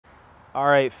All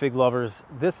right, fig lovers,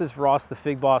 this is Ross the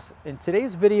Fig Boss. In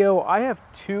today's video, I have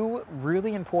two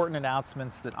really important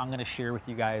announcements that I'm going to share with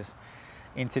you guys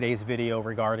in today's video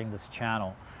regarding this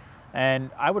channel. And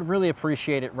I would really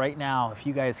appreciate it right now if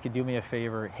you guys could do me a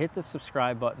favor, hit the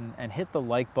subscribe button and hit the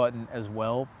like button as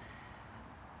well.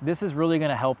 This is really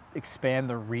going to help expand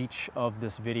the reach of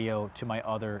this video to my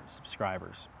other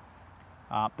subscribers.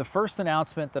 The first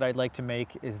announcement that I'd like to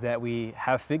make is that we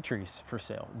have fig trees for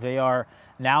sale. They are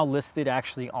now listed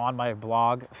actually on my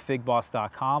blog,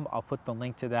 figboss.com. I'll put the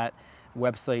link to that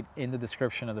website in the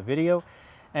description of the video.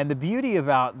 And the beauty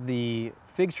about the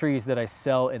fig trees that I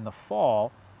sell in the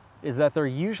fall is that they're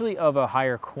usually of a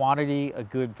higher quantity, a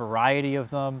good variety of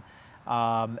them.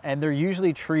 And they're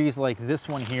usually trees like this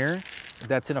one here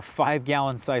that's in a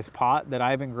 5-gallon size pot that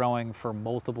I've been growing for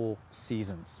multiple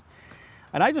seasons.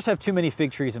 And I just have too many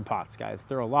fig trees in pots, guys.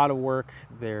 They're a lot of work.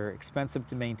 They're expensive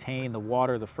to maintain, the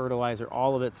water, the fertilizer,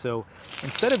 all of it. So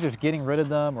instead of just getting rid of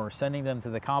them or sending them to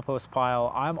the compost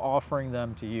pile, I'm offering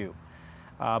them to you.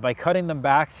 By cutting them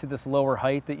back to this lower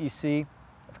height that you see,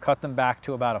 I've cut them back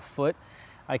to about 1 foot.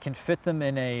 I can fit them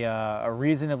in a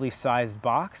reasonably sized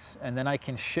box, and then I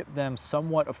can ship them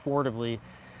somewhat affordably.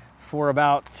 For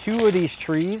about 2 of these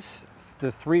trees, the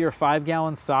 3 or 5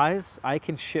 gallon size, I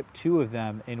can ship 2 of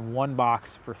them in 1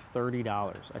 box for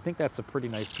 $30. I think that's a pretty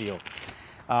nice deal.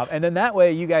 And then that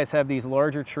way you guys have these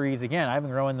larger trees. Again, I've been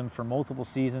growing them for multiple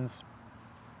seasons.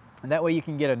 And that way you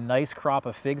can get a nice crop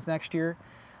of figs next year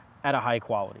at a high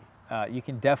quality. You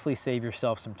can definitely save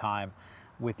yourself some time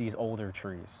with these older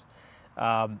trees.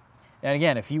 And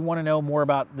again, if you want to know more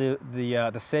about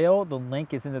the sale, the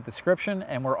link is in the description,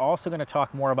 and we're also going to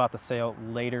talk more about the sale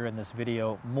later in this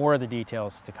video, more of the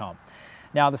details to come.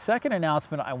 Now, the second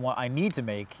announcement I need to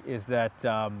make is that,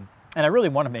 and I really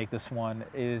want to make this one,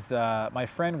 is my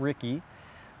friend Ricky,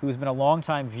 who's been a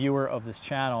longtime viewer of this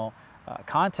channel,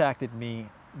 contacted me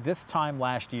this time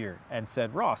last year and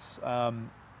said, Ross, I'm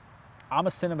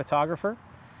a cinematographer.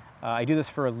 I do this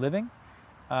for a living.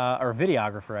 Or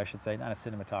videographer, I should say, not a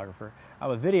cinematographer.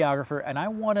 I'm a videographer, and I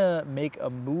want to make a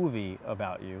movie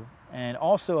about you, and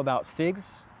also about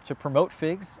figs, to promote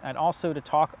figs, and also to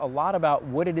talk a lot about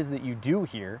what it is that you do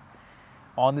here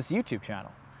on this YouTube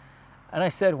channel. And I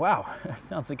said, wow, that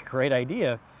sounds like a great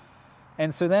idea.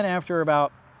 And so then after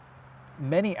about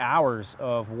many hours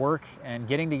of work and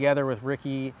getting together with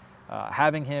Ricky,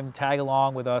 having him tag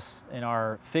along with us in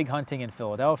our fig hunting in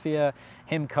Philadelphia,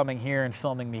 him coming here and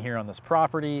filming me here on this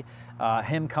property,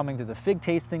 him coming to the fig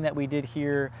tasting that we did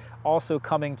here, also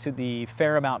coming to the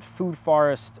Fairmount Food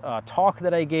Forest talk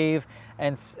that I gave,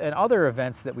 and other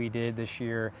events that we did this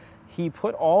year. He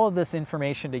put all of this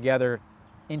information together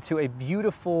into a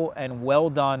beautiful and well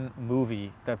done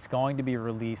movie that's going to be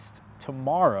released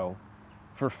tomorrow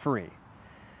for free.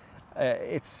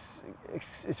 It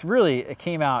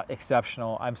came out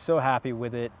exceptional. I'm so happy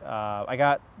with it. I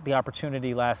got the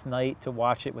opportunity last night to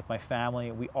watch it with my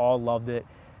family. We all loved it.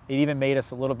 It even made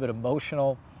us a little bit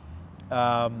emotional.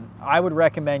 I would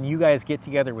recommend you guys get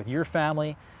together with your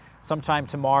family sometime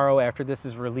tomorrow after this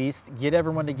is released. Get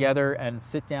everyone together and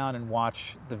sit down and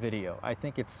watch the video. I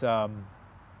think it's,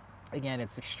 again,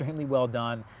 it's extremely well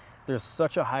done. There's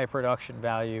such a high production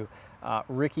value.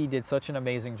 Ricky did such an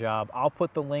amazing job. I'll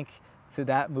put the link to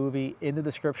that movie in the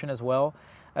description as well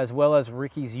as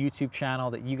Ricky's YouTube channel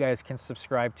that you guys can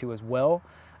subscribe to as well.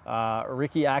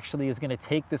 Ricky actually is going to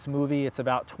take this movie. It's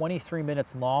about 23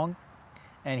 minutes long,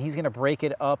 and he's going to break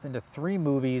it up into 3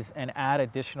 movies and add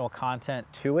additional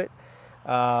content to it.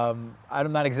 I'm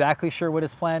not exactly sure what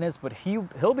his plan is, but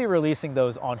he'll be releasing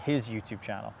those on his YouTube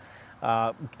channel.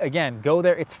 Again, go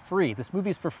there. It's free. This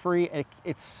movie is for free.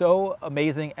 It's so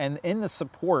amazing, and in the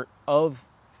support of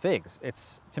figs,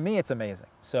 to me, it's amazing.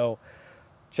 So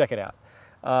check it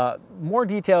out. More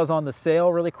details on the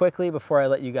sale really quickly before I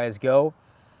let you guys go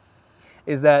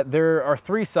is that there are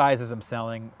 3 sizes I'm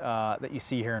selling that you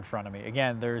see here in front of me.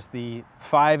 Again, there's the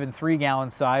 5 and 3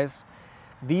 gallon size.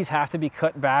 These have to be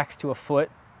cut back to 1 foot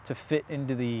to fit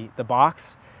into the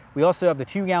box. We also have the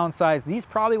 2 gallon size. These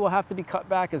probably will have to be cut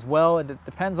back as well. It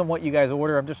depends on what you guys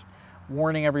order. I'm just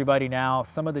warning everybody now.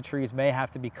 Some of the trees may have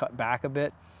to be cut back a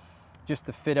bit just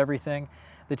to fit everything.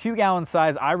 The 2 gallon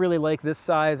size, I really like this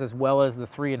size, as well as the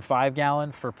 3 and 5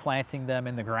 gallon for planting them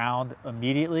in the ground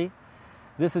immediately.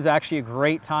 This is actually a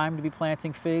great time to be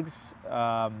planting figs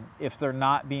if they're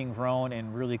not being grown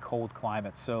in really cold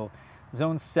climates. So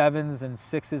zone 7s and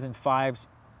 6s and 5s,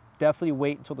 definitely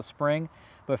wait until the spring.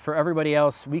 But for everybody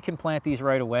else, we can plant these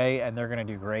right away and they're gonna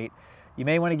do great. You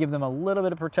may wanna give them a little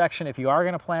bit of protection if you are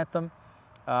gonna plant them.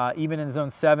 Even in zone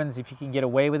 7s, if you can get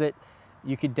away with it,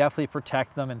 you could definitely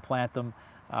protect them and plant them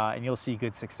and you'll see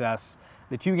good success.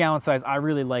 The 2 gallon size, I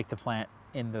really like to plant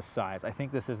in this size. I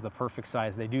think this is the perfect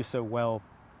size. They do so well.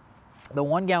 The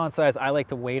 1 gallon size, I like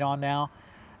to wait on now.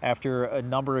 After a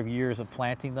number of years of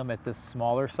planting them at this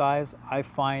smaller size, I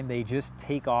find they just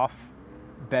take off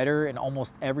better in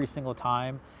almost every single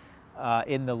time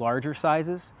in the larger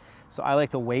sizes. So I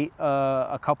like to wait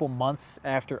a couple months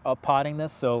after up potting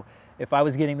this. So if I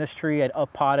was getting this tree, I'd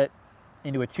up pot it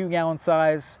into a 2 gallon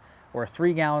size or a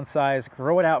 3 gallon size,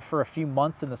 grow it out for a few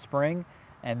months in the spring,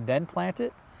 and then plant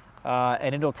it.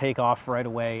 And it'll take off right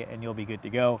away and you'll be good to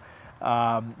go.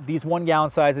 These 1 gallon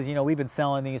sizes, you know, we've been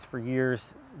selling these for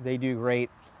years. They do great.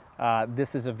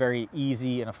 This is a very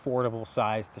easy and affordable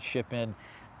size to ship in.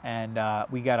 And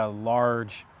we got a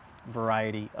large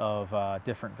variety of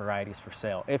different varieties for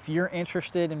sale. If you're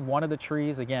interested in one of the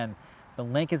trees, again, the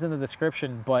link is in the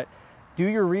description, but do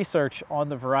your research on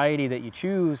the variety that you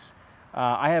choose.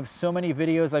 I have so many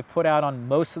videos I've put out on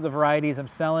most of the varieties I'm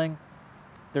selling.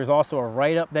 There's also a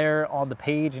write-up there on the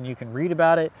page and you can read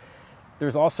about it.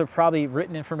 There's also probably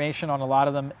written information on a lot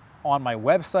of them on my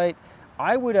website.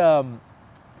 I would,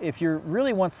 if you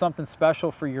really want something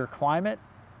special for your climate,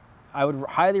 I would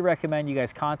highly recommend you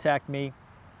guys contact me,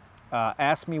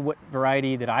 ask me what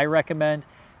variety that I recommend,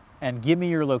 and give me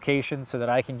your location so that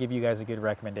I can give you guys a good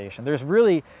recommendation. There's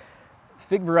really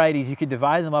fig varieties, you could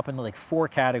divide them up into like 4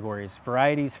 categories.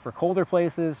 Varieties for colder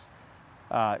places,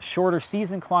 shorter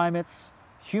season climates,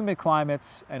 humid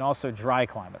climates, and also dry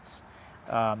climates.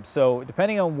 So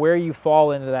depending on where you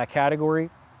fall into that category,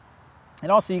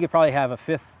 and also you could probably have a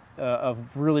 5th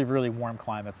of really, really warm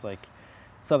climates like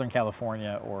Southern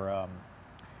California or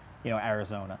you know,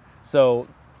 Arizona. So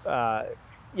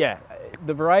yeah,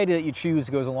 the variety that you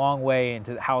choose goes a long way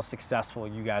into how successful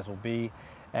you guys will be.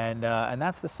 And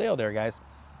that's the sale there, guys.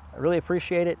 I really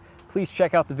appreciate it. Please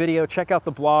check out the video, check out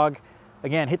the blog.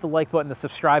 Again, hit the like button, the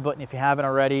subscribe button if you haven't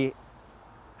already.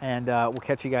 And we'll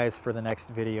catch you guys for the next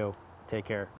video. Take care.